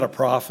a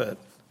prophet,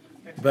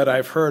 but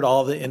I've heard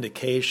all the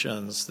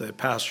indications that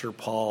Pastor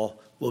Paul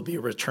will be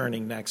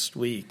returning next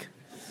week.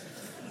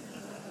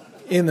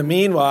 In the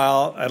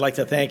meanwhile, I'd like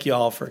to thank you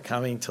all for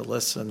coming to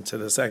listen to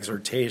this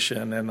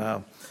exhortation, and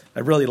I'd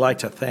really like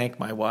to thank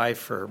my wife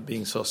for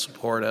being so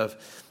supportive,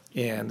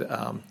 and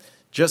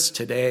just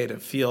today to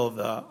feel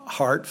the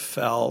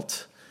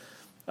heartfelt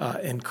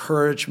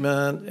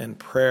encouragement and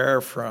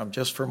prayer from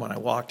when I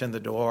walked in the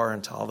door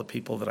and to all the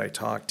people that I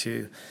talked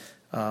to.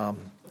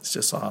 It's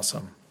just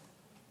awesome.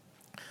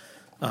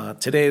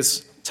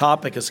 Today's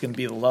topic is going to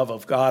be the love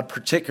of God,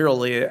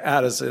 particularly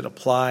as it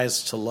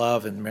applies to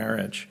love and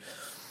marriage.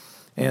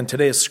 And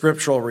today's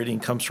scriptural reading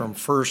comes from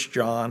 1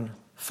 John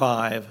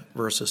 5,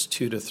 verses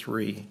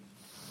 2-3.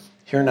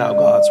 Hear now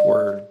God's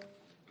word.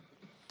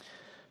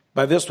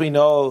 By this we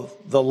know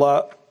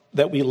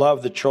that we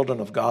love the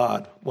children of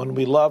God, when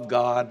we love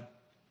God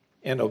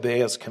and obey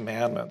his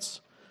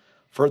commandments.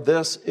 For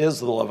this is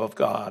the love of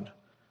God,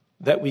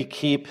 that we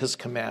keep his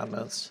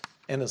commandments,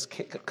 and his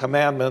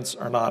commandments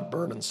are not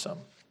burdensome.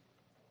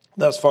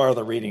 Thus far,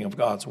 the reading of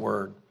God's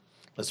word.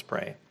 Let's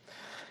pray.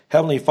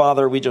 Heavenly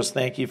Father, we just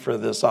thank you for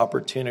this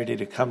opportunity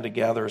to come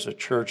together as a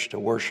church to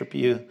worship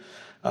you.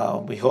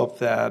 We hope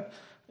that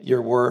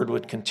your word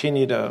would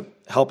continue to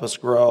help us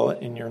grow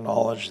in your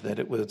knowledge, that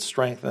it would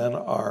strengthen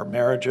our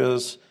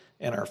marriages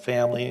and our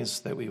families,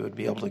 that we would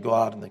be able to go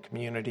out in the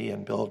community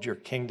and build your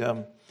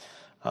kingdom.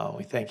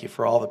 We thank you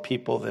for all the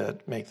people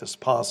that make this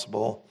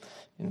possible.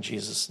 In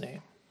Jesus'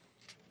 name.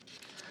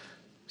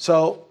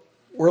 So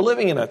we're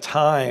living in a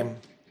time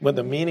when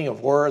the meaning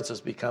of words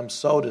has become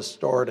so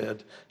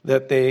distorted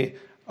that they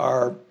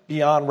are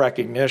beyond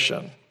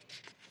recognition.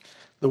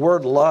 The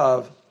word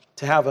love,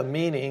 to have a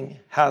meaning,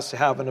 has to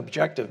have an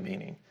objective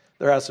meaning.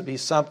 There has to be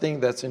something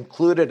that's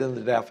included in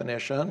the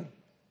definition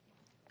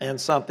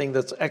and something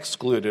that's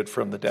excluded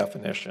from the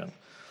definition.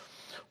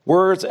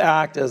 Words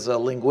act as a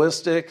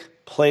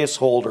linguistic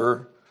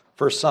placeholder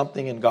for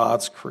something in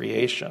God's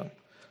creation,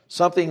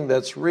 something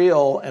that's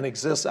real and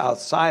exists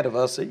outside of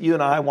us that you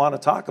and I want to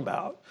talk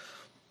about.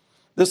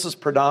 This is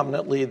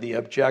predominantly the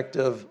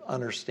objective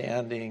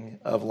understanding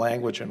of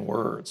language and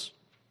words.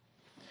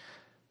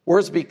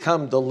 Words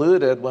become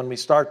diluted when we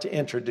start to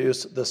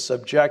introduce the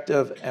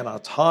subjective and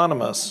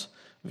autonomous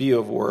view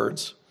of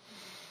words.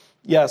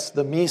 Yes,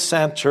 the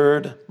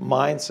me-centered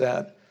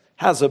mindset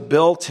has a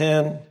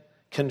built-in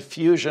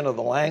confusion of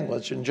the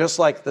language, and just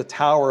like the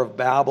Tower of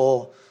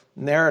Babel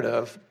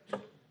narrative,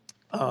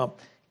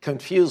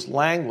 confused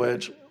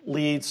language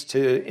leads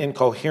to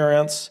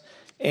incoherence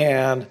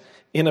and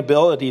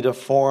inability to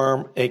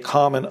form a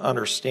common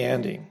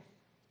understanding.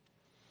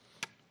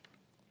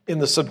 In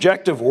the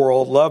subjective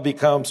world, love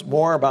becomes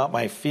more about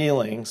my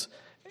feelings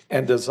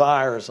and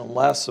desires and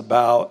less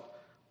about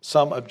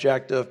some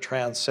objective,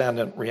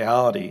 transcendent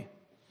reality.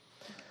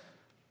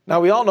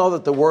 Now, we all know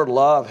that the word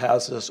love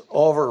has this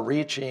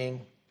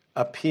overreaching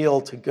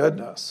appeal to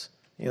goodness.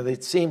 They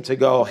seem to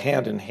go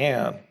hand in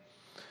hand.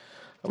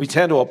 We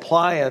tend to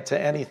apply it to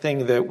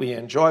anything that we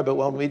enjoy, but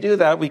when we do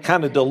that, we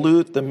kind of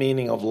dilute the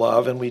meaning of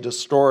love and we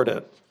distort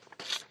it.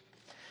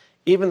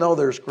 Even though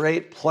there's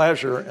great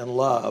pleasure in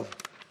love,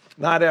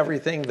 not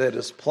everything that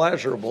is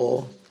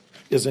pleasurable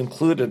is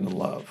included in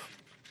love.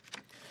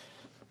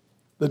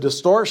 The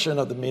distortion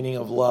of the meaning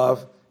of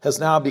love has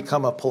now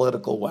become a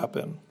political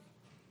weapon.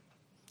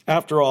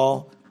 After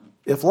all,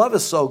 if love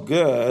is so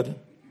good,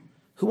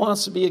 who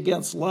wants to be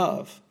against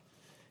love?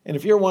 And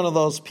if you're one of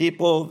those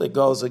people that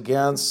goes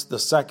against the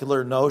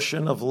secular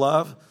notion of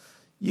love,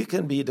 you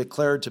can be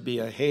declared to be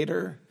a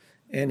hater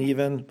and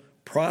even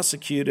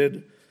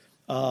prosecuted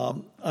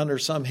under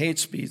some hate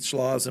speech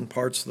laws in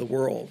parts of the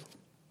world.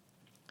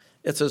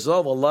 It's as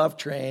though the love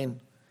train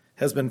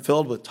has been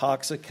filled with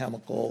toxic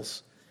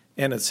chemicals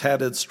and it's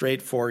headed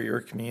straight for your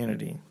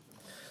community.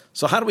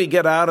 So how do we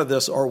get out of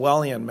this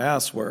Orwellian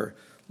mess where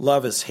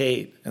love is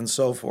hate and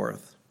so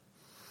forth?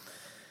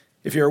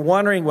 If you're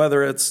wondering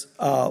whether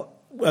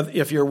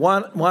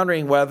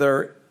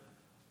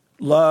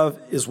love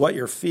is what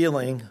you're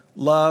feeling,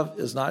 love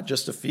is not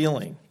just a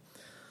feeling.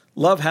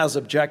 Love has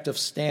objective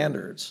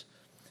standards,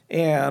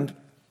 and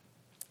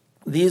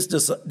these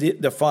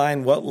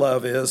define what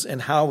love is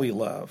and how we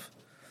love.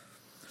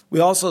 We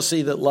also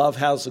see that love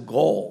has a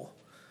goal.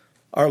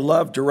 Our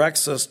love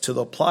directs us to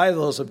apply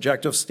those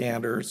objective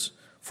standards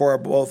for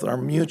both our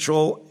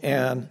mutual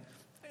and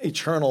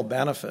eternal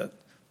benefit.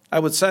 I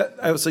would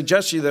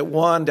suggest to you that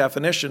one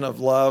definition of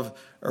love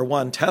or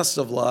one test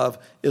of love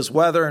is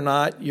whether or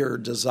not your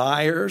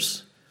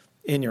desires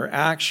in your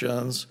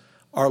actions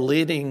are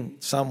leading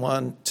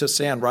someone to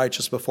stand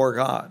righteous before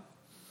God.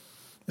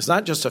 It's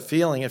not just a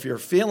feeling. If your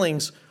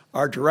feelings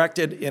are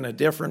directed in a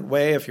different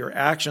way, if your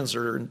actions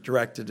are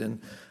directed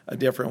in a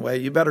different way,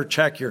 you better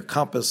check your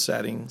compass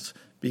settings,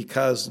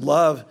 because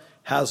love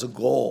has a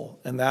goal,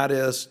 and that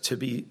is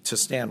to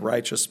stand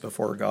righteous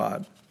before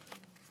God.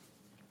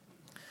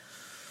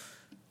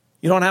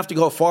 You don't have to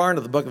go far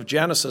into the book of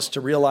Genesis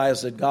to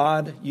realize that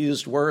God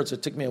used words.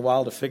 It took me a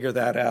while to figure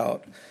that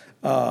out.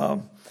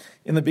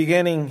 In the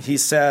beginning, he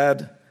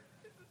said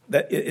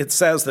that it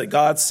says that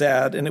God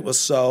said, and it was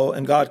so,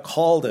 and God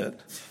called it.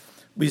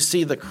 We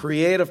see the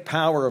creative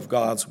power of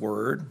God's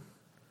word.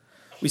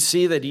 We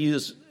see that he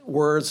used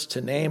words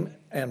to name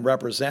and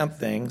represent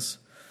things.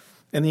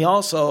 And he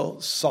also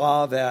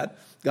saw that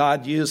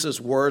God uses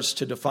words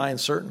to define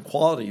certain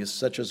qualities,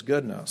 such as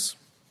goodness.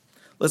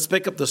 Let's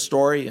pick up the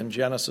story in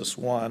Genesis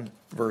 1,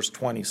 verse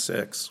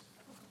 26.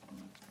 I'm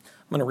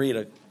going to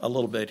read a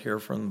little bit here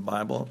from the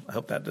Bible. I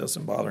hope that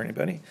doesn't bother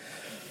anybody.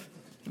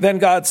 Then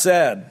God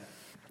said,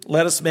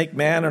 "Let us make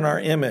man in our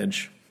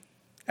image,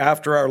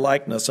 after our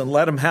likeness, and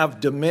let him have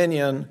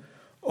dominion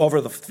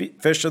over the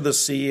fish of the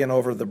sea, and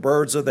over the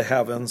birds of the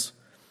heavens,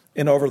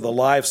 and over the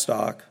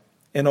livestock,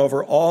 and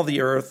over all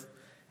the earth,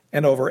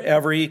 and over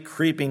every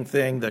creeping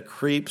thing that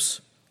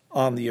creeps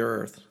on the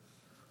earth."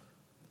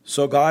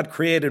 So God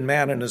created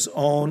man in his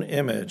own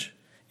image.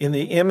 In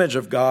the image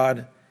of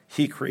God,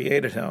 he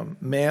created him.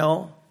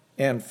 Male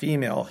and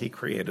female, he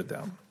created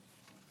them.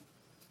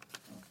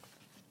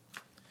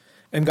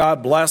 And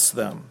God blessed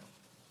them.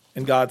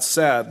 And God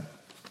said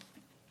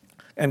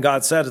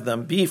to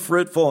them, "Be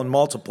fruitful and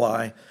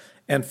multiply,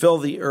 and fill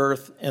the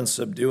earth and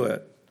subdue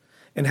it,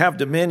 and have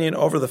dominion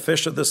over the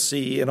fish of the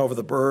sea, and over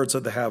the birds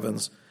of the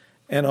heavens,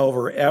 and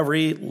over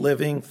every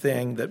living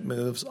thing that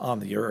moves on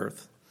the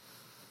earth."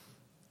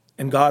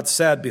 And God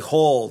said,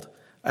 "Behold,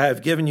 I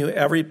have given you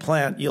every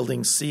plant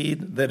yielding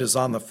seed that is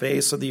on the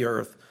face of the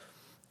earth,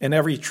 and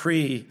every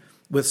tree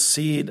with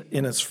seed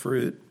in its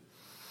fruit.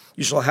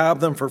 You shall have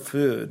them for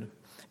food,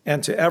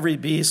 and to every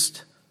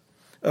beast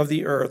of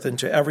the earth, and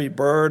to every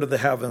bird of the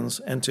heavens,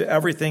 and to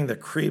everything that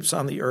creeps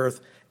on the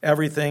earth,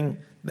 everything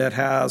that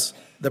has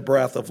the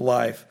breath of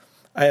life.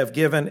 I have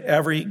given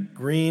every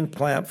green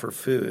plant for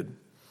food."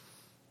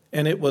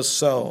 And it was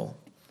so.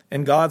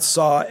 And God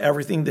saw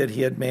everything that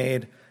he had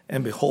made,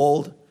 and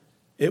behold,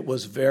 it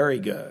was very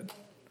good.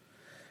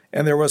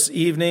 And there was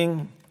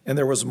evening, and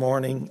there was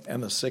morning,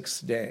 and the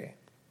sixth day.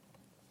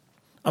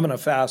 I'm going to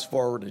fast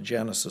forward to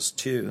Genesis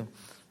 2,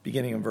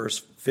 beginning in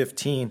verse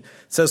 15. It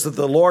says that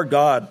the Lord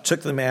God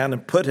took the man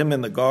and put him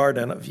in the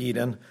Garden of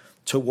Eden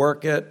to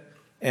work it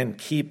and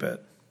keep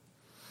it.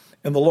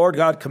 And the Lord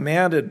God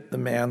commanded the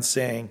man,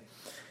 saying,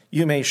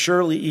 "You may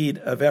surely eat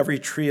of every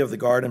tree of the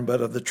garden,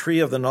 but of the tree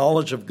of the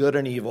knowledge of good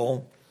and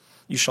evil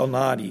you shall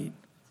not eat.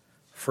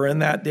 For in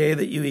that day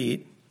that you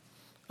eat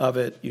of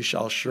it, you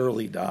shall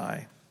surely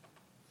die."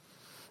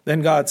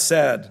 Then God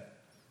said,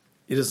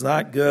 "It is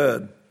not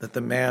good that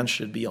the man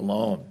should be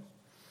alone.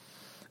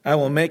 I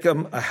will make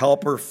him a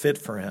helper fit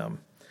for him."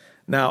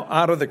 Now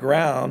out of the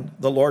ground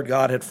the Lord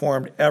God had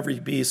formed every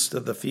beast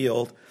of the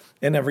field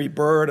and every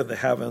bird of the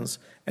heavens,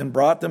 and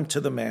brought them to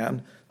the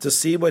man to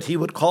see what he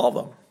would call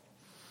them.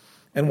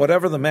 And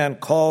whatever the man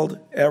called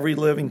every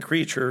living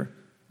creature,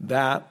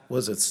 that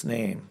was its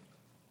name.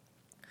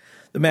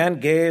 The man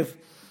gave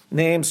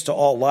names to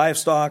all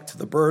livestock, to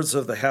the birds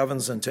of the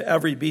heavens, and to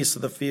every beast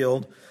of the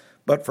field.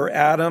 But for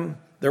Adam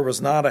there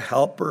was not a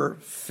helper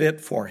fit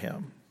for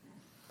him.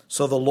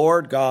 So the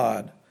Lord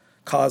God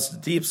caused a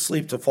deep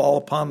sleep to fall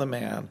upon the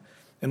man,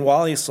 and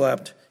while he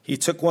slept, he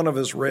took one of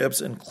his ribs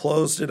and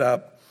closed it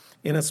up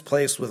in its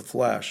place with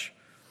flesh.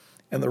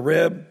 And the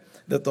rib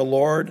that the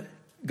Lord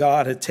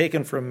God had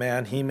taken from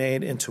man, he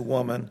made into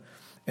woman,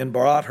 and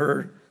brought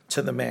her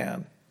to the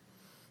man.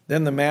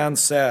 Then the man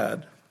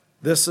said,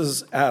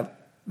 This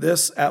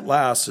at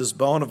last is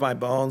bone of my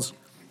bones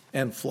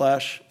and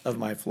flesh of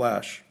my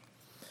flesh.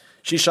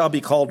 She shall be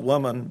called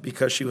woman,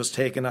 because she was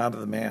taken out of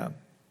the man.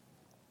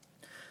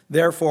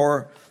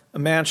 Therefore a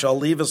man shall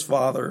leave his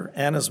father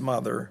and his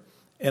mother,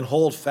 and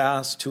hold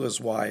fast to his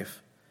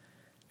wife,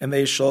 and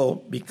they shall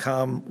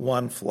become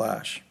one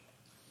flesh.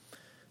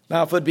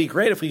 Now, it would be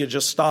great if we could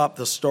just stop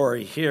the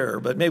story here,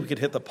 but maybe we could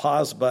hit the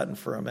pause button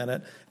for a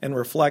minute and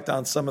reflect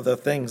on some of the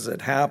things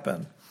that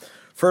happen.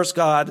 First,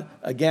 God,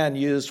 again,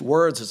 used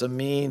words as a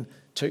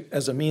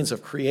means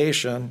of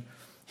creation.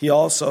 He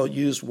also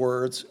used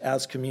words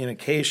as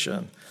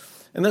communication.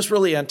 And this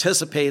really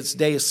anticipates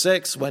day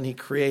 6 when he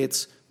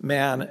creates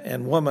man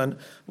and woman,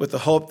 with the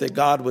hope that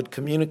God would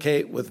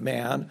communicate with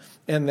man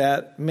and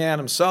that man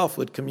himself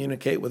would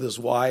communicate with his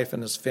wife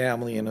and his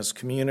family and his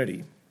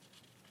community.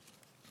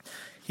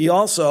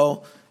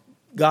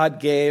 God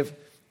gave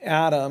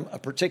Adam a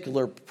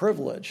particular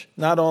privilege.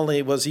 Not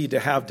only was he to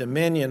have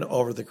dominion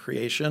over the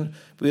creation,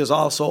 but he was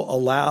also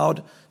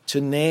allowed to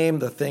name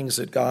the things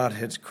that God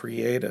had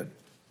created.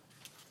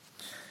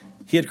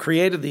 He had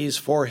created these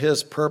for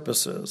his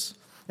purposes.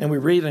 And we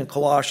read in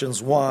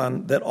Colossians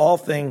 1 that all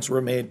things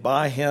were made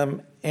by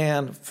him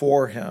and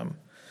for him.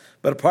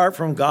 But apart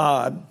from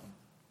God,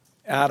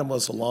 Adam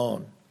was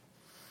alone.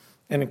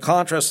 And in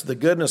contrast to the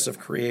goodness of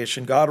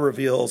creation, God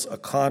reveals a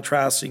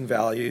contrasting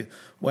value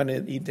when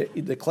he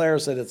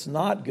declares that it's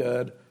not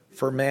good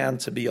for man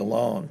to be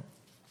alone.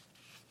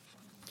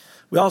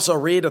 We also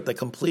read at the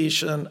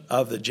completion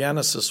of the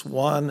Genesis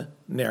 1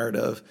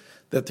 narrative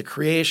that the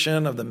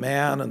creation of the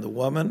man and the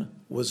woman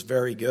was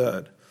very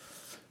good.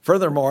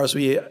 Furthermore, as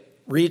we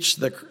reach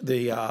the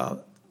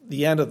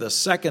end of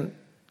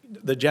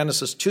the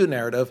Genesis 2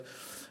 narrative,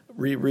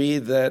 we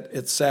read that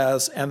it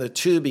says, and the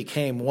two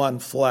became one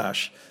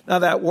flesh. Now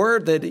that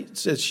word that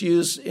it's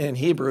used in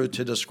Hebrew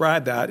to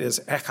describe that is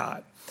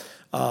echad.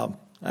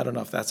 I don't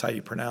know if that's how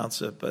you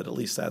pronounce it, but at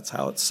least that's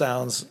how it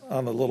sounds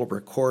on the little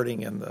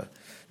recording in the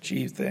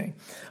G thing.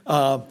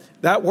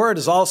 That word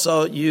is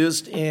also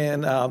used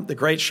in the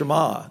Great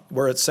Shema,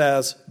 where it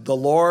says, the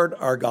Lord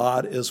our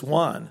God is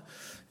one.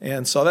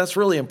 And so that's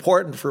really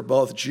important for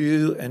both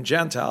Jew and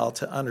Gentile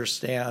to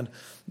understand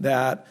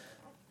that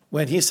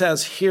when he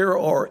says, hear,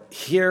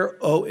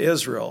 O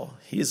Israel,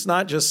 he's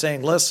not just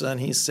saying, listen,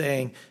 he's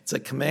saying it's a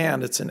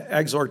command, it's an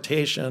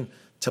exhortation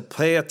to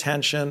pay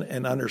attention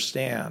and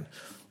understand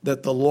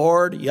that the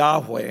Lord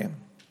Yahweh,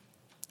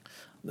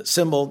 the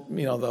symbol,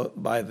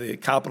 by the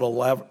capital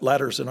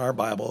letters in our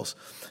Bibles,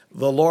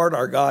 the Lord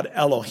our God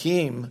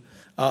Elohim,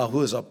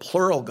 who is a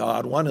plural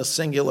God, one is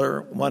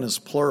singular, one is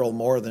plural,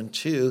 more than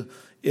two,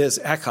 is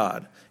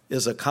echad,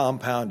 is a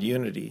compound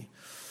unity.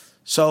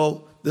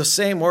 So the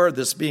same word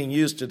that's being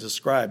used to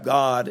describe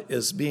God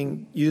is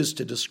being used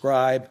to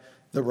describe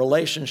the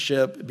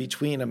relationship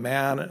between a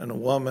man and a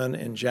woman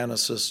in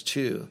Genesis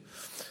 2.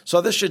 So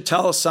this should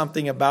tell us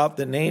something about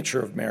the nature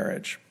of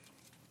marriage.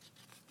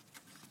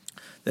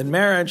 That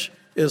marriage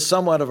is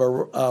somewhat of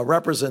a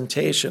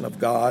representation of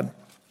God,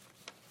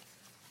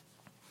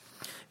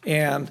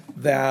 and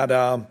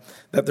that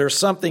there's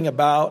something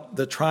about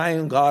the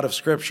triune God of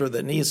Scripture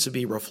that needs to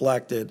be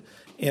reflected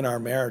in our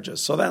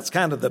marriages. So that's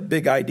kind of the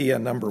big idea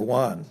number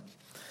one.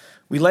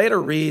 We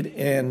later read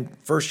in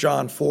 1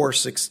 John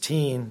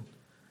 4:16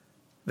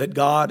 that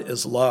God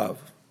is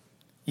love.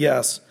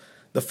 Yes,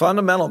 the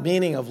fundamental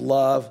meaning of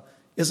love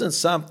isn't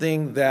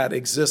something that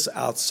exists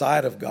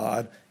outside of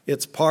God.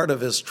 It's part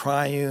of his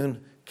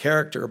triune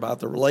character about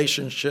the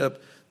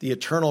relationship, the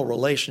eternal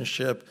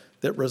relationship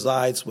that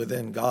resides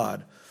within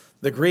God.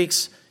 The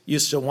Greeks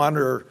used to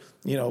wonder,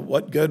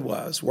 what good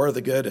was, where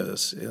the good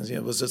is.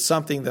 Was it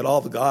something that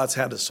all the gods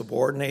had to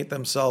subordinate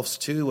themselves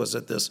to? Was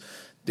it this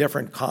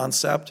different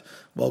concept?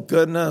 Well,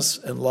 goodness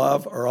and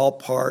love are all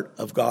part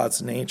of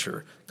God's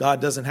nature.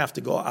 God doesn't have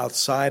to go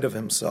outside of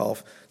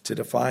himself to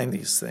define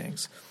these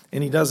things.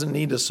 And he doesn't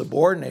need to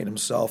subordinate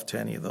himself to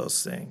any of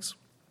those things.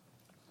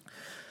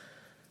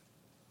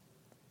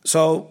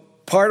 So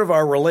part of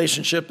our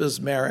relationship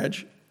is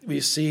marriage.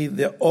 We see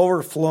the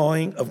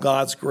overflowing of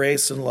God's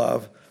grace and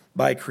love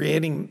by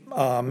creating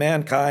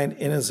mankind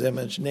in his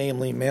image,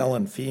 namely male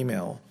and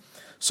female.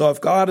 So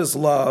if God is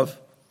love,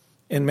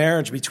 and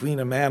marriage between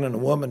a man and a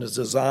woman is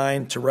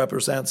designed to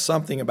represent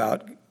something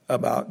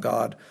about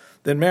God,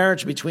 then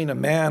marriage between a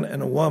man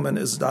and a woman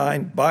is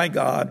designed by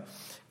God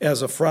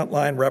as a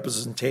frontline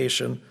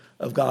representation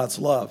of God's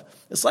love.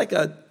 It's like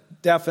a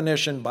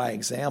definition by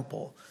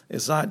example.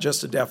 It's not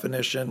just a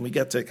definition. We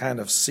get to kind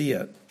of see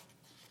it.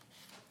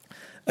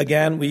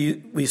 Again,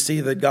 we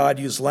see that God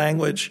used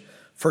language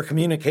for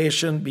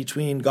communication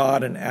between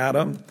God and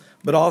Adam,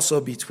 but also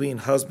between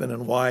husband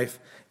and wife,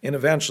 and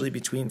eventually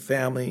between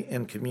family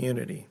and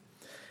community.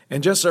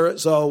 And just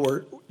as though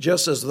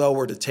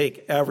we're to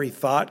take every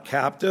thought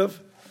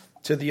captive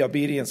to the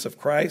obedience of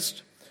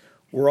Christ,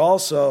 we're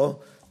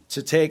also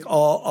to take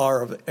all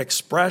our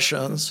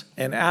expressions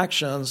and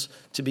actions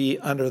to be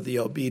under the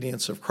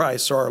obedience of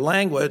Christ. So our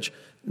language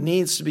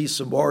needs to be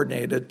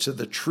subordinated to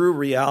the true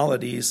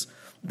realities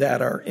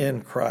that are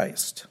in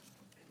Christ.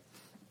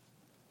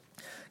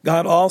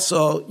 God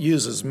also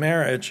uses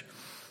marriage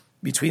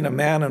between a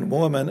man and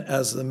woman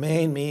as the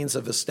main means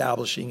of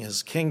establishing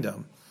his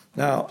kingdom.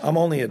 Now, I'm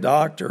only a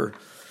doctor,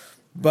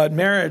 but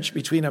marriage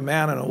between a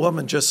man and a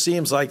woman just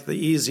seems like the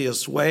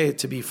easiest way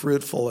to be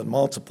fruitful and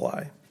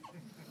multiply.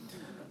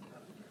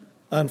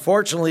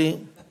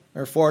 Unfortunately,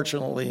 or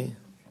fortunately,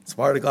 it's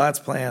part of God's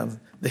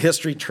plan, the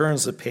history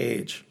turns the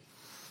page.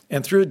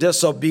 And through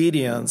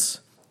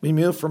disobedience, we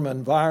move from an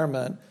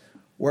environment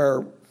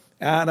where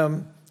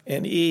Adam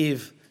and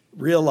Eve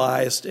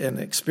realized and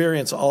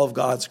experienced all of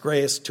God's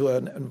grace to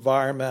an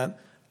environment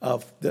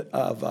of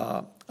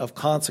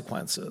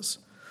consequences.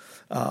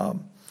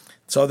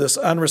 So this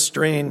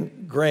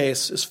unrestrained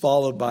grace is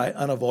followed by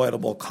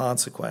unavoidable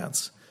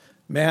consequence.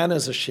 Man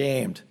is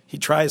ashamed. He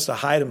tries to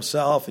hide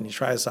himself and he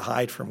tries to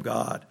hide from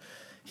God.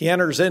 He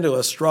enters into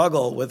a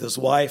struggle with his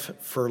wife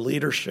for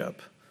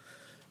leadership.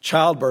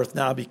 Childbirth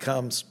now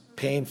becomes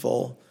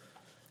painful,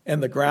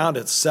 and the ground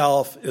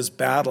itself is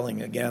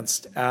battling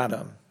against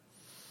Adam.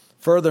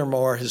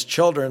 Furthermore, his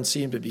children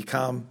seem to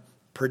become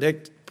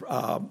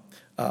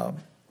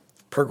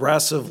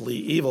progressively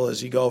evil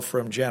as you go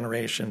from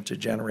generation to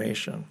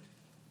generation.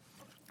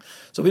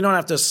 So we don't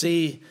have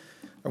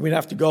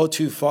to go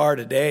too far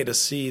today to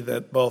see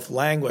that both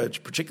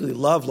language, particularly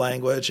love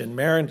language and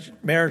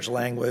marriage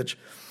language,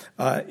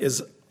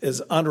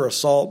 is under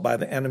assault by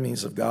the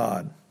enemies of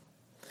God.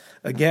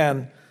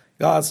 Again,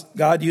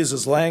 God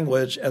uses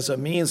language as a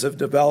means of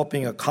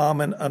developing a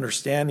common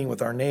understanding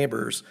with our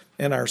neighbors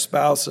and our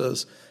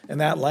spouses, and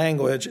that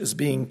language is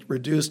being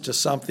reduced to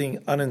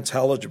something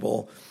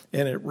unintelligible,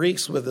 and it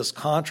reeks with this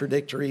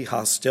contradictory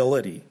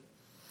hostility.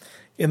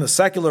 In the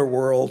secular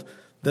world,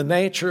 the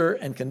nature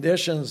and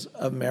conditions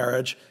of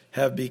marriage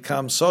have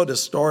become so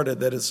distorted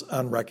that it's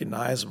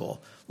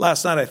unrecognizable.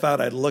 Last night I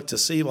thought I'd look to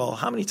see, well,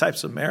 how many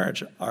types of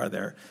marriage are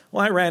there?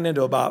 Well, I ran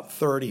into about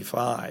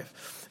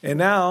 35. And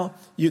now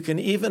you can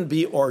even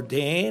be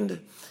ordained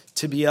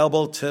to be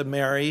able to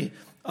marry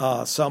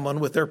someone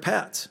with their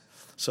pets.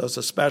 So it's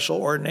a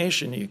special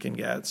ordination you can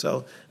get.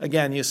 So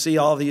again, you see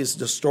all these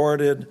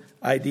distorted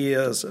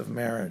ideas of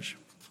marriage.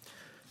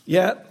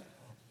 Yet,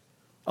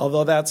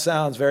 although that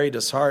sounds very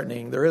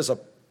disheartening, there is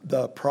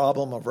the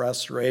problem of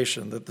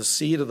restoration, that the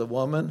seed of the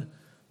woman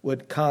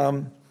would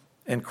come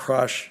and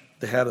crush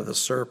the head of the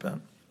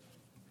serpent.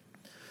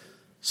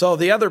 So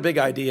the other big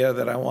idea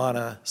that I want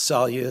to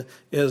sell you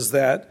is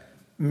that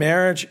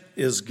marriage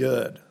is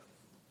good.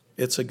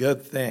 It's a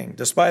good thing.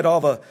 Despite all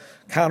the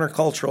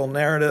countercultural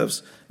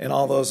narratives and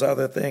all those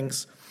other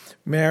things,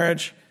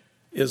 marriage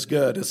is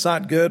good. It's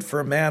not good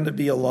for a man to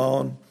be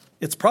alone.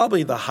 It's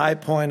probably the high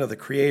point of the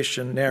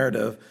creation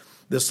narrative,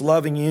 this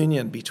loving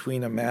union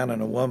between a man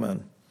and a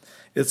woman.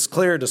 It's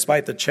clear,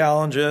 despite the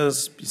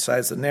challenges,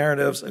 besides the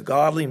narratives, a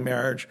godly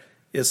marriage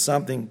is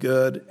something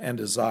good and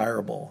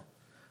desirable.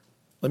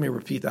 Let me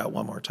repeat that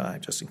one more time,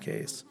 just in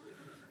case.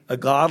 A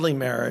godly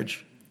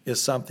marriage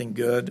is something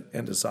good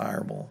and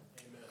desirable.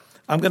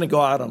 I'm going to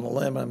go out on a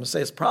limb, and I'm going to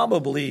say it's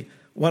probably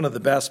one of the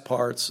best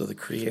parts of the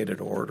created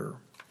order.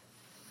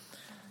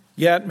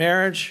 Yet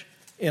marriage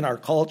in our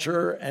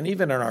culture and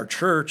even in our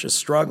church is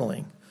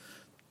struggling.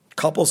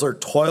 Couples are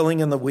toiling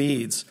in the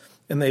weeds,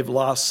 and they've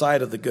lost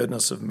sight of the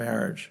goodness of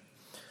marriage.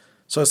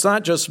 So it's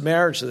not just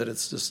marriage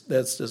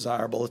that's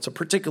desirable. It's a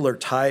particular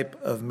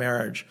type of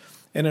marriage.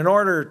 And in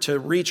order to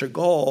reach a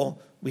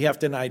goal, we have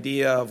to have an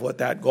idea of what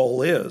that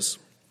goal is.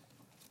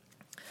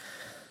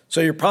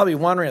 So you're probably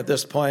wondering at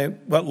this point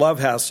what love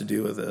has to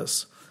do with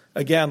this.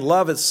 Again,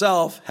 love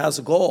itself has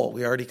a goal.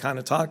 We already kind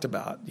of talked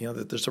about,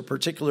 that there's a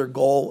particular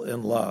goal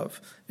in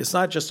love. It's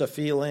not just a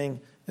feeling.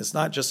 It's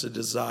not just a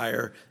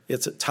desire.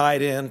 It's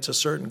tied into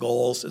certain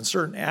goals and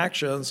certain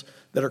actions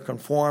that are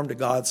conformed to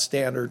God's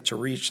standard to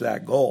reach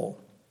that goal.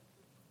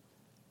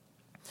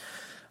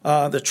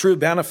 The true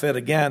benefit,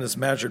 again, is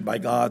measured by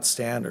God's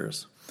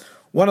standards.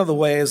 One of the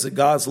ways that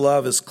God's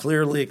love is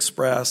clearly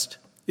expressed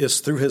is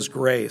through his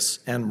grace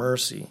and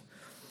mercy.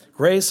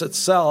 Grace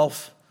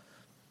itself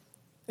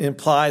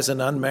implies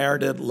an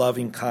unmerited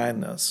loving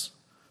kindness.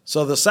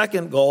 So the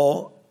second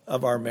goal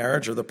of our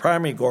marriage, or the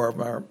primary goal of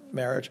our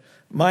marriage,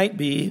 might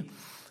be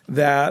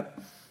that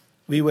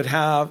we would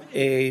have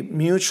a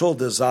mutual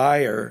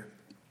desire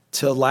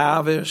to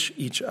lavish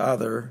each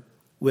other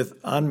with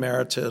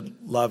unmerited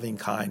loving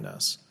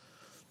kindness.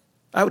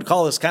 I would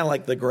call this kind of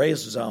like the grace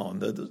zone,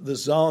 the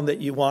zone that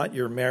you want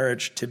your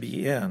marriage to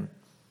be in.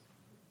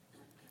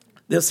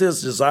 This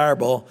is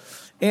desirable,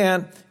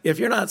 and if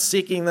you're not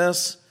seeking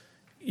this,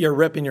 you're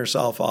ripping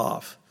yourself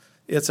off.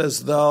 It's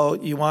as though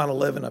you want to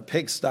live in a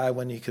pigsty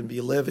when you can be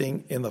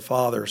living in the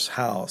Father's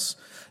house.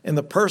 And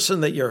the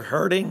person that you're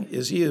hurting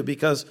is you,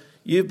 because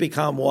you've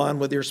become one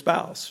with your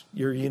spouse.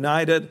 You're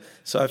united.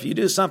 So if you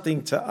do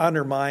something to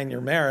undermine your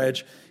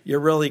marriage,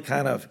 you're really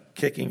kind of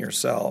kicking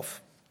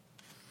yourself.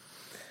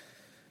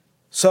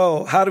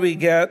 So how do we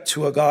get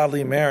to a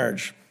godly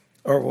marriage?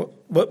 Or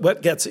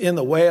what gets in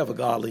the way of a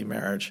godly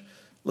marriage?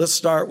 Let's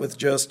start with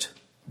just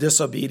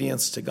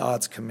disobedience to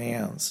God's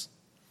commands,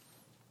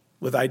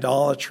 with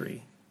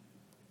idolatry,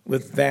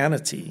 with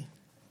vanity,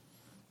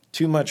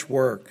 too much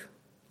work.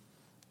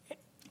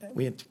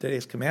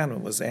 Today's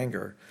commandment was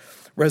anger,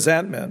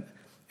 resentment,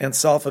 and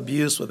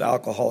self-abuse with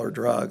alcohol or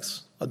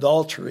drugs,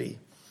 adultery,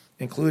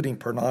 including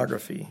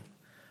pornography,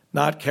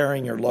 not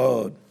carrying your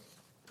load,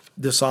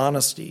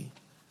 dishonesty,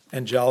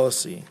 and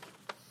jealousy.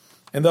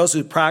 And those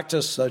who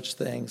practice such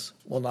things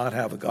will not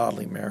have a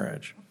godly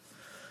marriage.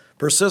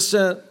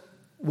 Persistent,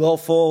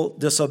 willful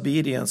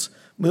disobedience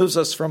moves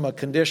us from a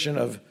condition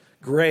of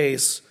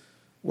grace,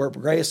 where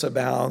grace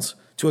abounds,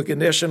 to a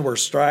condition where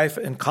strife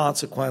and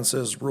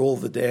consequences rule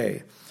the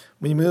day.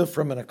 We move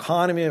from an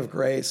economy of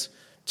grace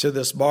to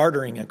this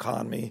bartering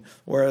economy,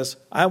 whereas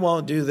I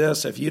won't do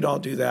this if you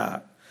don't do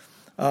that.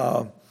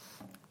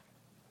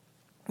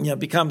 It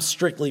becomes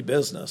strictly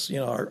business.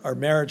 Our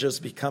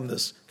marriages become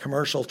this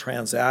commercial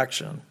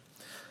transaction.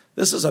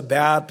 This is a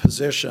bad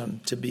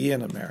position to be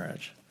in a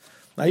marriage.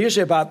 Now,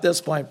 usually about this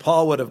point,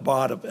 Paul would have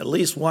brought up at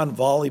least one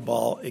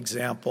volleyball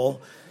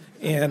example,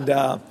 and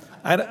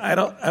I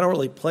don't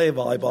really play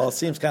volleyball. It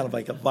seems kind of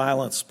like a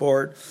violent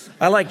sport.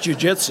 I like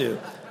jiu-jitsu.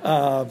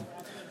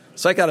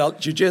 So I got a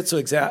jiu-jitsu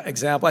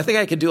example. I think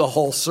I could do a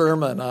whole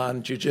sermon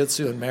on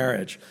jiu-jitsu and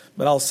marriage,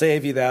 but I'll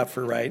save you that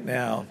for right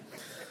now.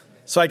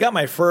 So I got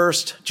my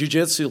first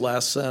jiu-jitsu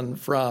lesson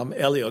from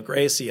Elio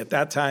Gracie. At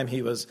that time,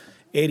 he was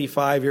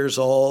 85 years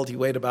old. He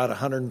weighed about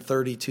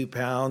 132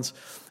 pounds.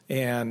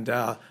 And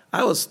I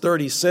was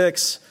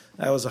 36.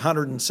 I was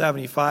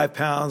 175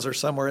 pounds or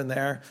somewhere in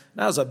there.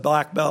 And I was a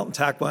black belt in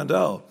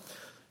Taekwondo.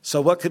 So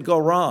what could go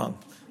wrong?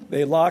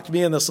 They locked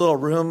me in this little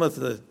room with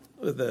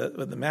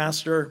the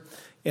master.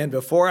 And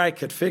before I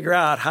could figure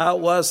out how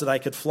it was that I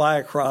could fly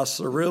across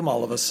the room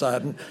all of a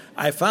sudden,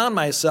 I found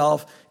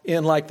myself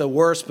in like the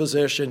worst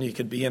position you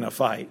could be in a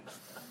fight.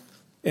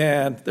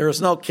 and there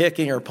is no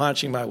kicking or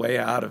punching my way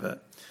out of it.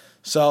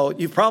 So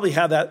you've probably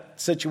had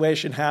that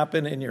situation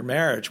happen in your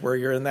marriage where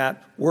you're in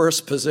that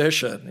worst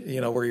position,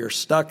 where you're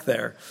stuck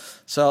there.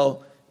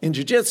 So in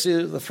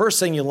jiu-jitsu, the first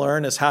thing you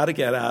learn is how to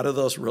get out of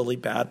those really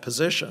bad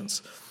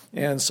positions.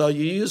 And so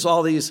you use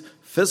all these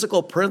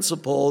physical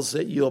principles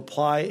that you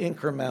apply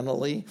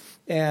incrementally,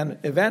 and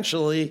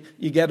eventually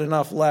you get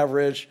enough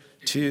leverage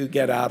to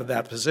get out of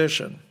that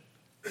position.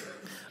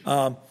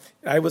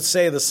 I would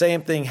say the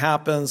same thing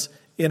happens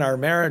in our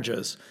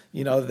marriages,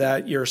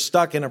 that you're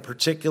stuck in a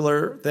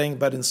particular thing,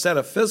 but instead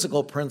of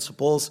physical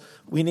principles,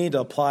 we need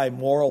to apply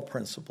moral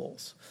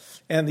principles.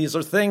 And these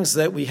are things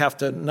that we have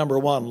to, number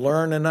one,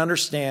 learn and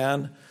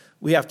understand,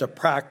 we have to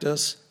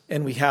practice,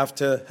 and we have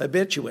to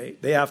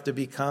habituate. They have to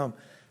become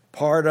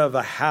part of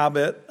a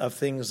habit of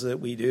things that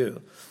we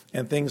do,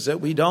 and things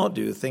that we don't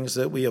do, things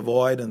that we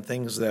avoid, and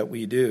things that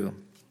we do.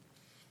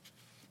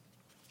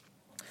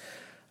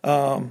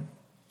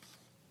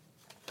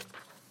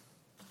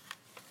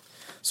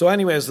 So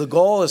anyways, the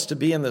goal is to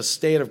be in this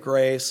state of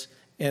grace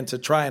and to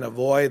try and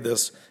avoid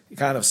this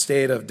kind of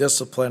state of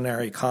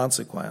disciplinary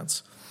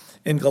consequence.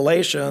 In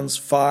Galatians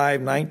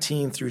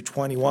 5:19 through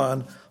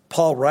 21,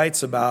 Paul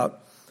writes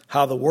about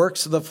how the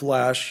works of the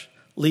flesh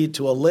lead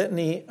to a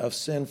litany of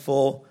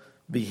sinful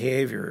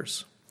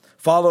behaviors,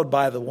 followed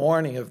by the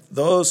warning of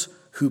those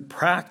who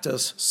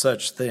practice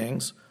such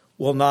things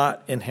will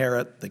not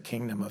inherit the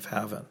kingdom of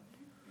heaven.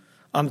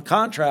 On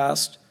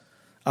contrast,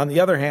 on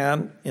the other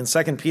hand, in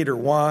 2 Peter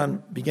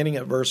 1, beginning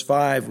at verse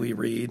 5, we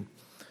read,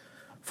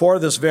 For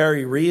this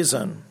very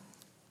reason,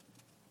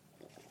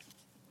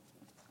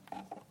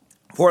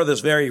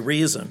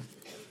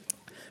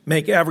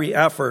 make every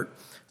effort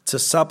to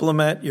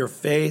supplement your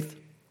faith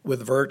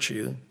with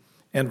virtue,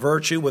 and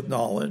virtue with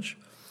knowledge,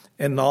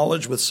 and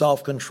knowledge with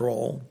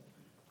self-control,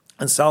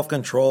 and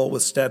self-control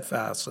with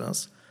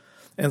steadfastness,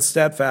 and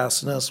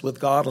steadfastness with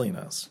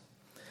godliness,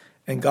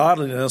 and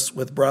godliness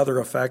with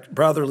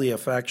brotherly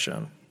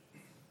affection,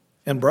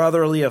 and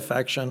brotherly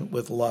affection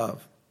with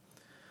love.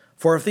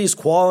 For if these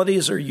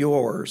qualities are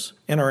yours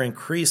and are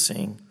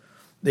increasing,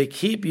 they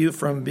keep you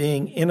from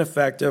being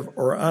ineffective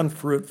or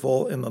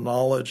unfruitful in the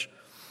knowledge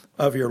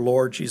of your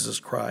Lord Jesus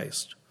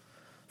Christ.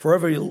 For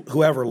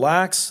whoever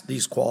lacks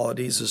these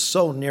qualities is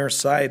so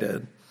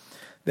nearsighted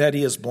that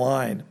he is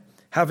blind,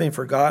 having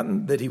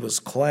forgotten that he was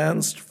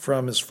cleansed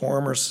from his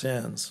former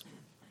sins.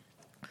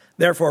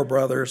 Therefore,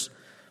 brothers,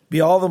 be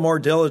all the more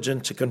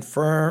diligent to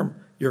confirm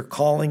your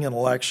calling and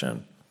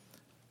election.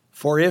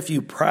 For if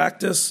you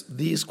practice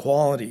these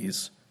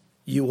qualities,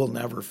 you will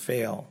never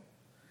fail.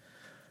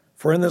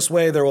 For in this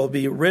way there will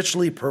be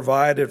richly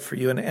provided for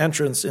you an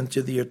entrance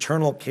into the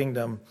eternal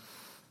kingdom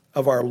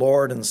of our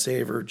Lord and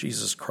Savior,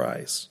 Jesus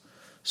Christ.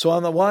 So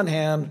on the one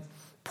hand,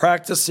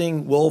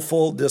 practicing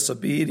willful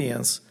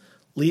disobedience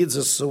leads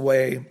us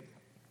away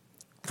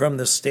from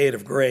this state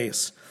of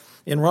grace.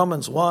 In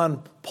Romans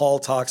 1, Paul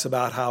talks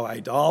about how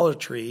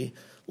idolatry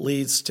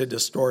leads to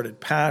distorted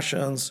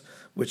passions,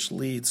 which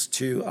leads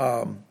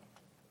to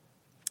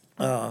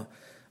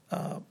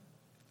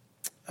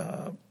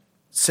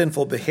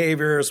sinful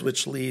behaviors,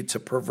 which lead to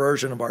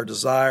perversion of our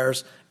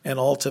desires, and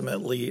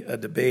ultimately a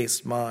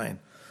debased mind.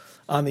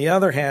 On the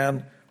other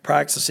hand,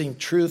 practicing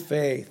true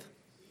faith,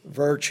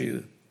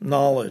 virtue,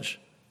 knowledge,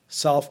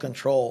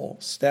 self-control,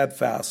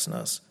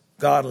 steadfastness,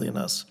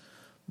 godliness,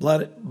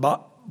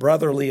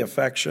 brotherly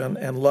affection,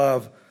 and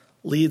love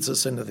leads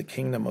us into the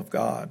kingdom of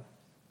God.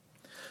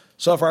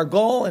 So if our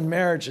goal in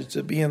marriage is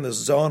to be in the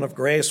zone of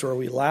grace where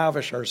we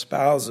lavish our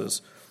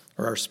spouses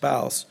or our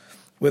spouse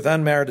with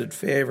unmerited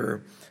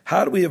favor,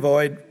 how do we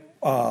avoid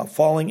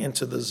falling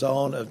into the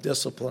zone of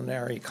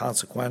disciplinary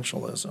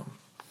consequentialism?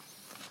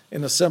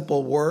 In a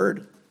simple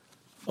word,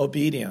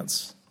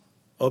 obedience.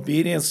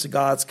 Obedience to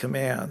God's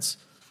commands.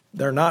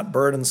 They're not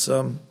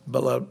burdensome,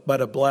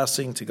 but a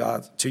blessing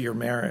to your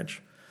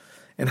marriage.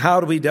 And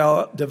how do we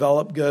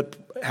develop good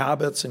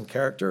habits and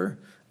character?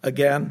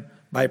 Again,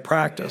 by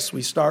practice.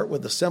 We start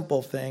with the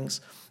simple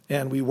things,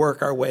 and we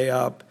work our way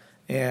up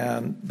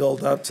and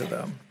build up to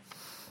them.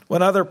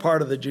 One other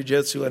part of the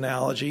jiu-jitsu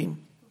analogy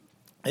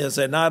is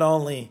that not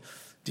only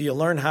do you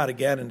learn how to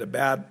get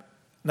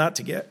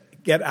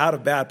out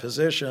of bad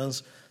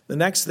positions, the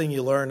next thing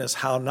you learn is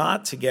how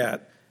not to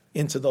get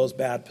into those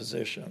bad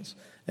positions.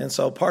 And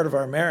so part of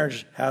our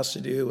marriage has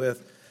to do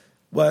with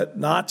what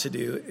not to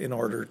do in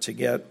order to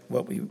get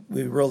what we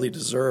really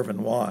deserve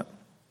and want.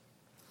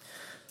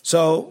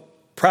 So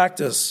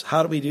practice,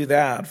 how do we do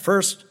that?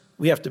 First,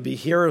 we have to be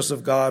hearers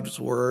of God's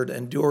word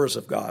and doers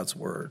of God's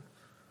word.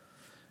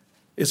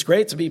 It's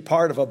great to be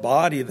part of a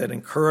body that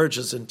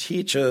encourages and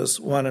teaches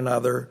one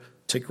another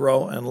to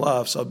grow in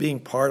love. So being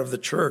part of the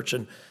church,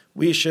 and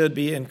we should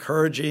be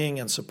encouraging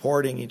and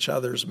supporting each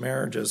other's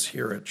marriages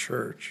here at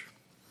church.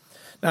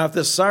 Now, if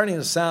this is starting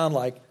to sound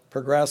like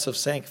progressive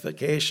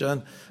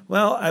sanctification,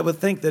 well, I would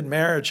think that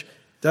marriage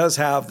does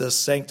have this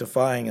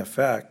sanctifying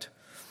effect.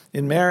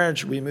 In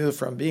marriage, we move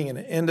from being an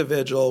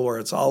individual where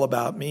it's all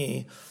about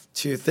me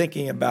to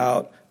thinking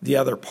about the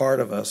other part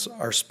of us,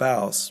 our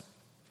spouse.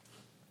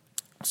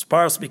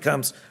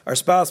 Our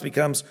spouse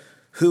becomes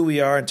who we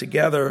are, and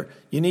together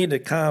you need to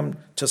come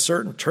to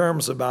certain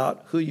terms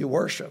about who you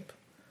worship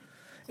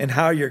and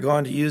how you're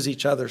going to use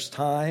each other's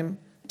time,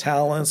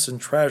 talents, and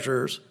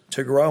treasures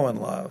to grow in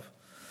love.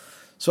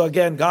 So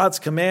again, God's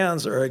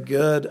commands are a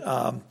good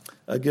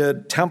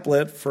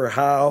template for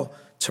how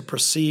to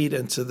proceed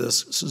into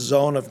this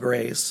zone of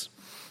grace.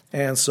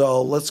 And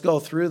so let's go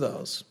through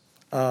those.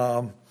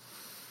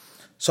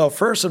 So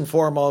first and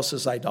foremost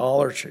is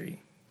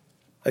idolatry.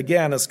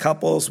 Again, as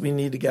couples, we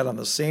need to get on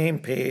the same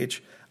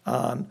page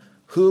on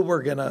who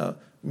we're going to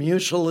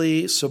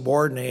mutually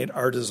subordinate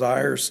our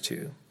desires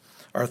to.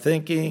 Our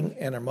thinking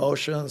and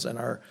emotions and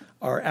our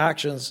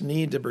actions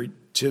need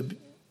to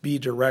be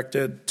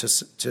directed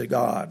to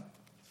God.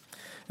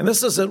 And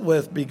this isn't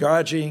with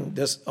begrudging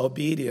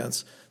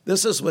disobedience.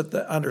 This is with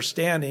the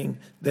understanding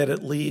that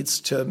it leads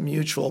to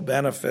mutual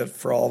benefit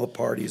for all the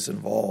parties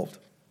involved.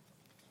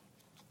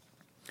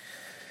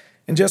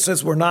 And just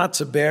as we're not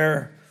to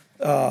bear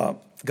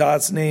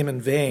God's name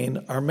in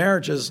vain, our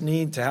marriages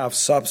need to have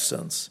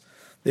substance.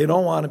 They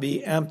don't want to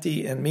be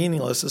empty and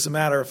meaningless. As a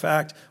matter of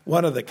fact,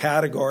 one of the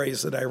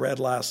categories that I read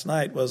last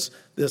night was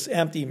this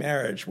empty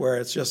marriage, where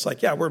it's just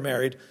like, yeah, we're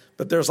married,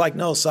 but there's like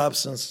no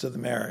substance to the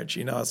marriage.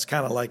 You know, it's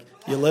kind of like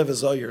you live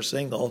as though you're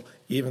single,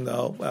 even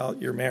though, well,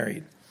 you're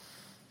married.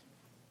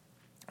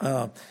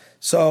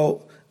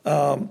 So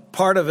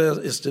part of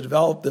it is to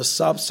develop this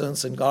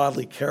substance and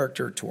godly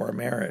character to our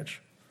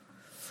marriage.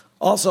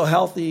 Also,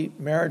 healthy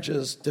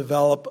marriages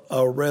develop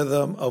a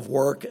rhythm of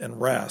work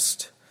and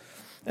rest.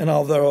 And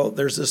although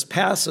there's this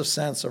passive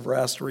sense of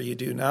rest where you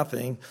do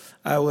nothing,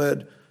 I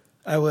would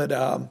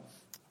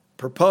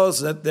propose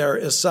that there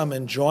is some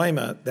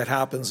enjoyment that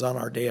happens on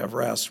our day of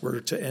rest.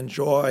 We're to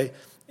enjoy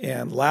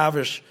and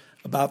lavish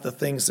about the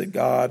things that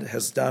God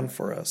has done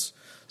for us.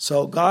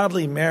 So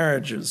godly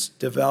marriages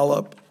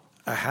develop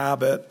a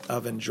habit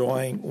of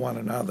enjoying one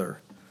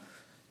another,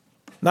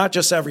 not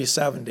just every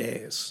 7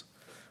 days.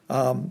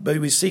 But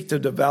we seek to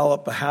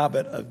develop a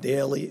habit of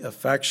daily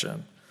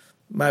affection.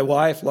 My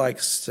wife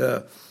likes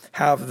to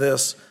have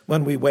this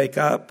when we wake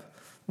up,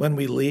 when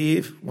we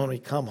leave, when we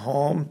come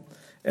home,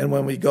 and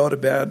when we go to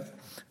bed.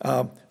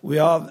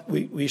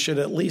 We should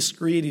at least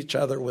greet each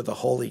other with a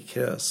holy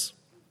kiss.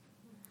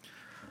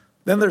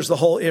 Then there's the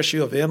whole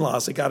issue of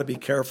in-laws. I got to be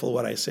careful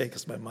what I say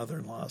because my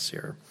mother-in-law's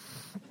here.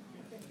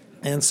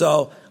 And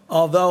so,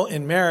 although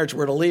in marriage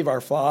we're to leave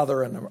our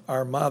father and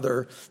our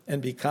mother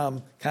and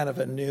become kind of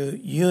a new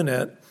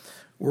unit,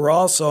 we're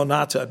also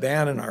not to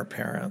abandon our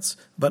parents,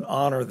 but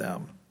honor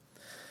them.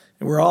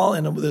 And we're all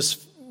in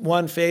this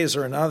one phase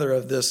or another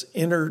of this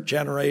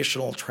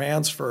intergenerational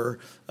transfer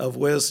of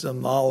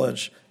wisdom,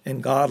 knowledge,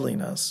 and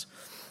godliness.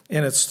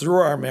 And it's through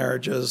our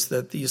marriages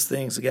that these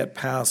things get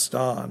passed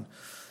on.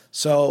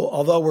 So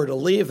although we're to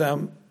leave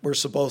them, we're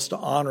supposed to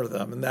honor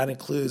them, and that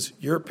includes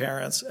your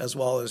parents as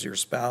well as your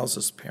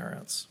spouse's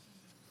parents.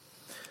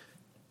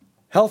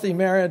 Healthy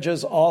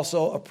marriages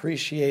also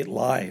appreciate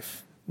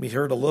life. We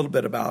heard a little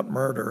bit about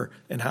murder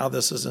and how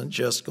this isn't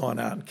just going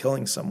out and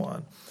killing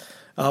someone.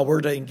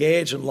 We're to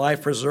engage in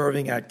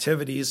life-preserving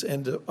activities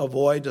and to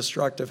avoid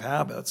destructive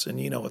habits, and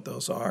you know what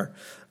those are.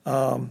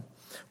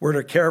 We're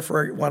to care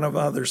for one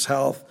another's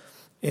health,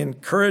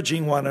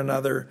 encouraging one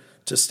another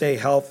to stay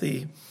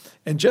healthy.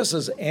 And just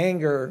as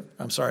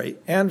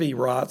envy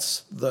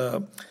rots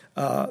the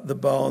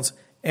bones,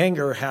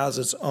 anger has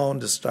its own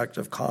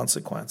destructive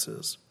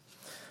consequences.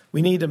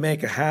 We need to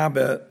make a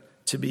habit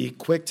to be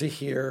quick to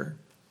hear,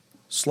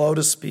 slow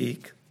to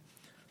speak,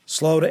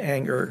 slow to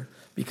anger,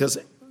 because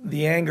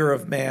the anger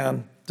of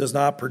man does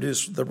not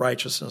produce the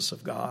righteousness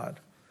of God.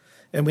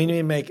 And we need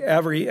to make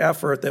every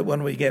effort that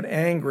when we get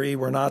angry,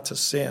 we're not to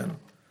sin.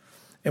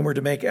 And we're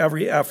to make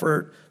every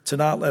effort to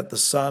not let the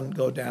sun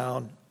go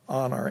down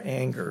on our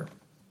anger.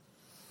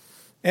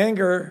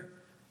 Anger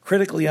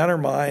critically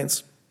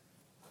undermines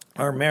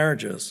our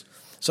marriages.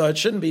 So it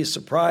shouldn't be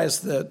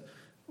surprised that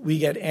we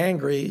get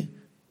angry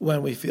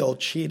when we feel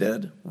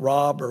cheated,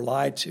 robbed, or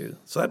lied to.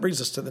 So that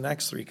brings us to the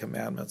next 3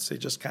 commandments. They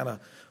just kind of,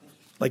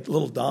 like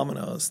little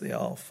dominoes, they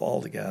all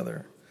fall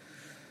together.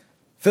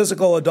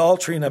 Physical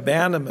adultery and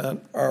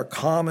abandonment are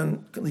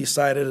commonly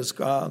cited as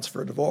grounds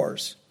for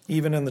divorce,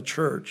 even in the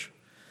church.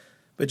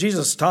 But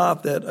Jesus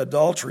taught that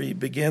adultery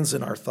begins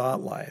in our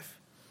thought life.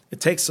 It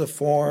takes a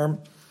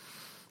form.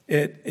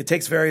 It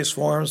takes various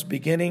forms,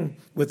 beginning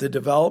with the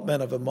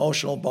development of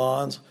emotional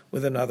bonds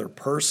with another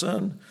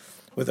person,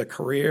 with a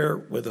career,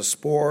 with a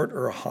sport,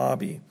 or a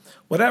hobby.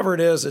 Whatever it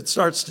is, it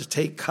starts to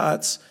take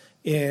cuts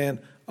in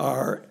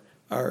our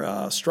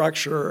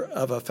structure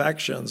of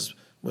affections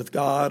with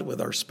God,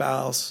 with our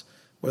spouse,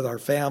 with our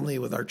family,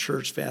 with our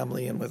church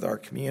family, and with our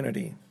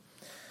community.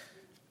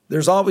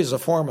 There's always a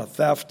form of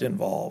theft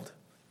involved,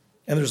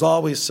 and there's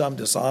always some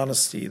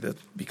dishonesty that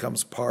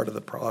becomes part of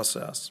the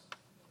process.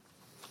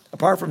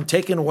 Apart from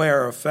taking away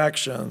our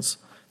affections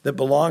that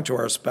belong to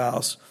our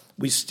spouse,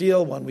 we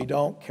steal when we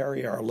don't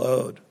carry our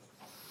load.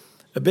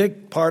 A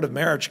big part of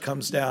marriage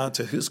comes down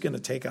to who's going to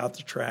take out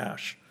the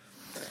trash.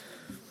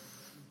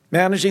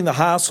 Managing the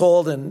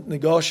household and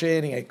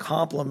negotiating a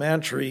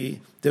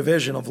complementary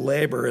division of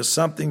labor is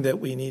something that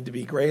we need to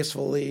be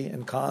gracefully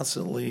and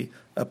constantly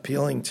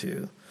appealing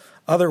to.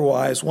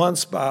 Otherwise, one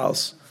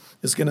spouse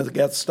is going to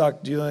get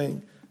stuck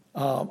doing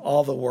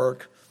all the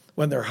work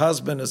when their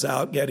husband is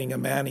out getting a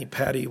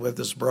mani-pedi with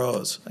his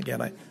bros.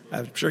 Again,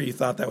 I'm sure you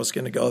thought that was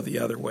going to go the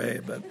other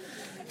way, but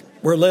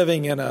we're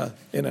living in a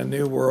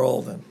new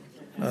world, and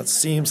it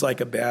seems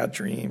like a bad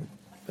dream,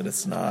 but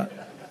it's not.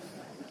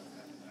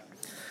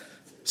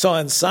 So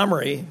in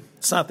summary,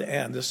 it's not the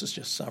end, this is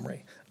just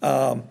summary.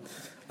 A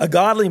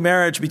godly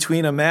marriage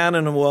between a man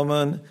and a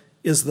woman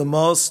is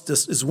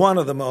one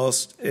of the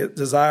most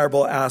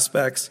desirable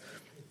aspects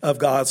of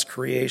God's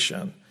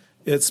creation.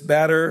 It's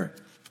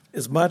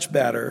much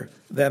better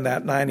than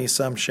that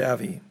 90-some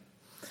Chevy.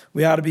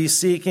 We ought to be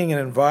seeking an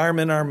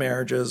environment in our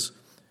marriages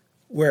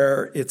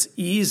where it's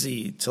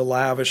easy to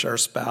lavish our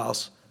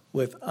spouse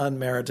with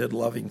unmerited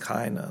loving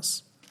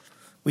kindness.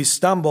 We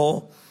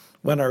stumble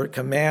when our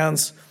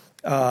commands,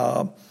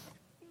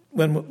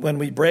 when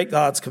we break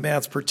God's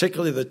commands,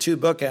 particularly the two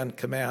bookend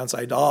commands,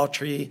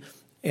 idolatry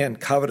and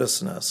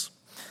covetousness.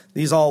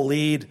 These all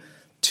lead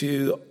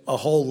to a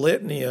whole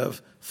litany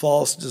of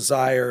false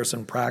desires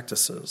and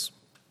practices.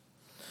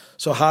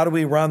 So how do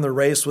we run the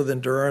race with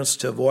endurance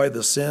to avoid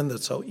the sin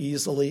that so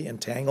easily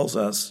entangles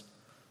us?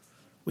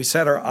 We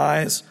set our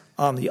eyes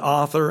on the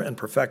author and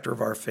perfecter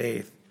of our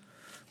faith.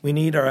 We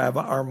need to have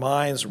our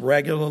minds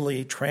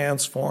regularly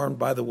transformed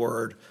by the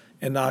word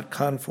and not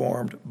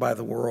conformed by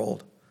the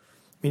world.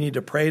 We need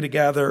to pray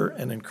together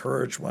and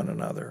encourage one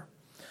another.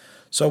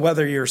 So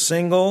whether you're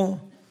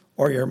single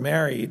or you're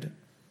married,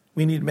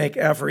 we need to make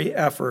every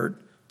effort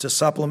to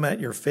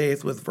supplement your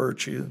faith with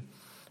virtue,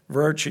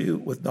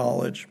 virtue with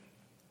knowledge,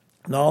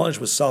 knowledge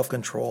with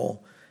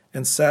self-control,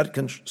 and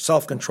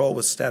self-control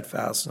with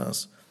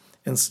steadfastness,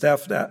 and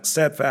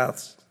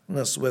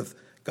steadfastness with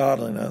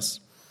godliness,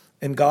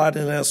 and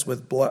godliness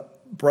with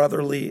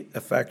brotherly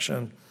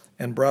affection,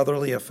 and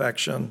brotherly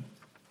affection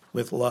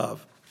with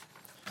love.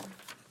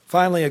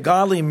 Finally, a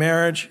godly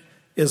marriage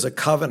is a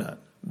covenant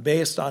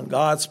based on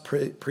God's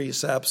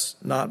precepts,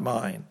 not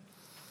mine.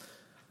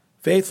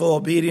 Faithful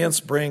obedience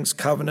brings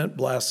covenant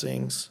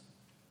blessings,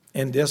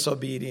 and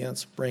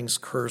disobedience brings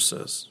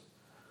curses.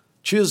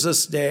 Choose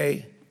this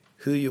day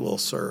who you will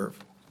serve.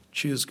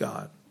 Choose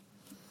God.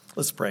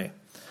 Let's pray.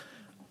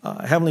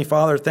 Heavenly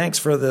Father, thanks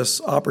for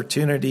this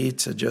opportunity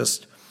to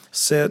just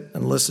sit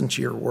and listen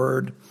to your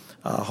word.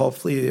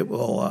 Hopefully it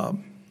will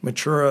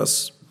mature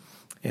us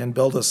and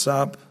build us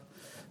up.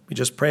 We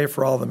just pray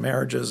for all the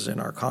marriages in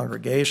our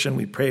congregation.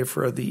 We pray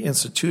for the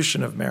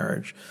institution of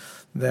marriage,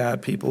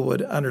 that people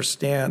would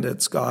understand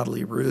its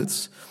godly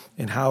roots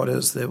and how it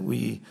is that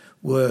we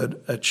would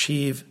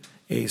achieve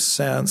a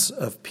sense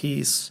of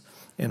peace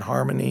and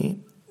harmony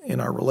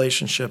in our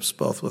relationships,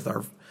 both with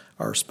our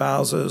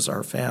spouses,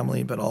 our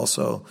family, but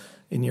also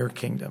in your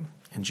kingdom.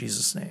 In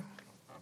Jesus' name.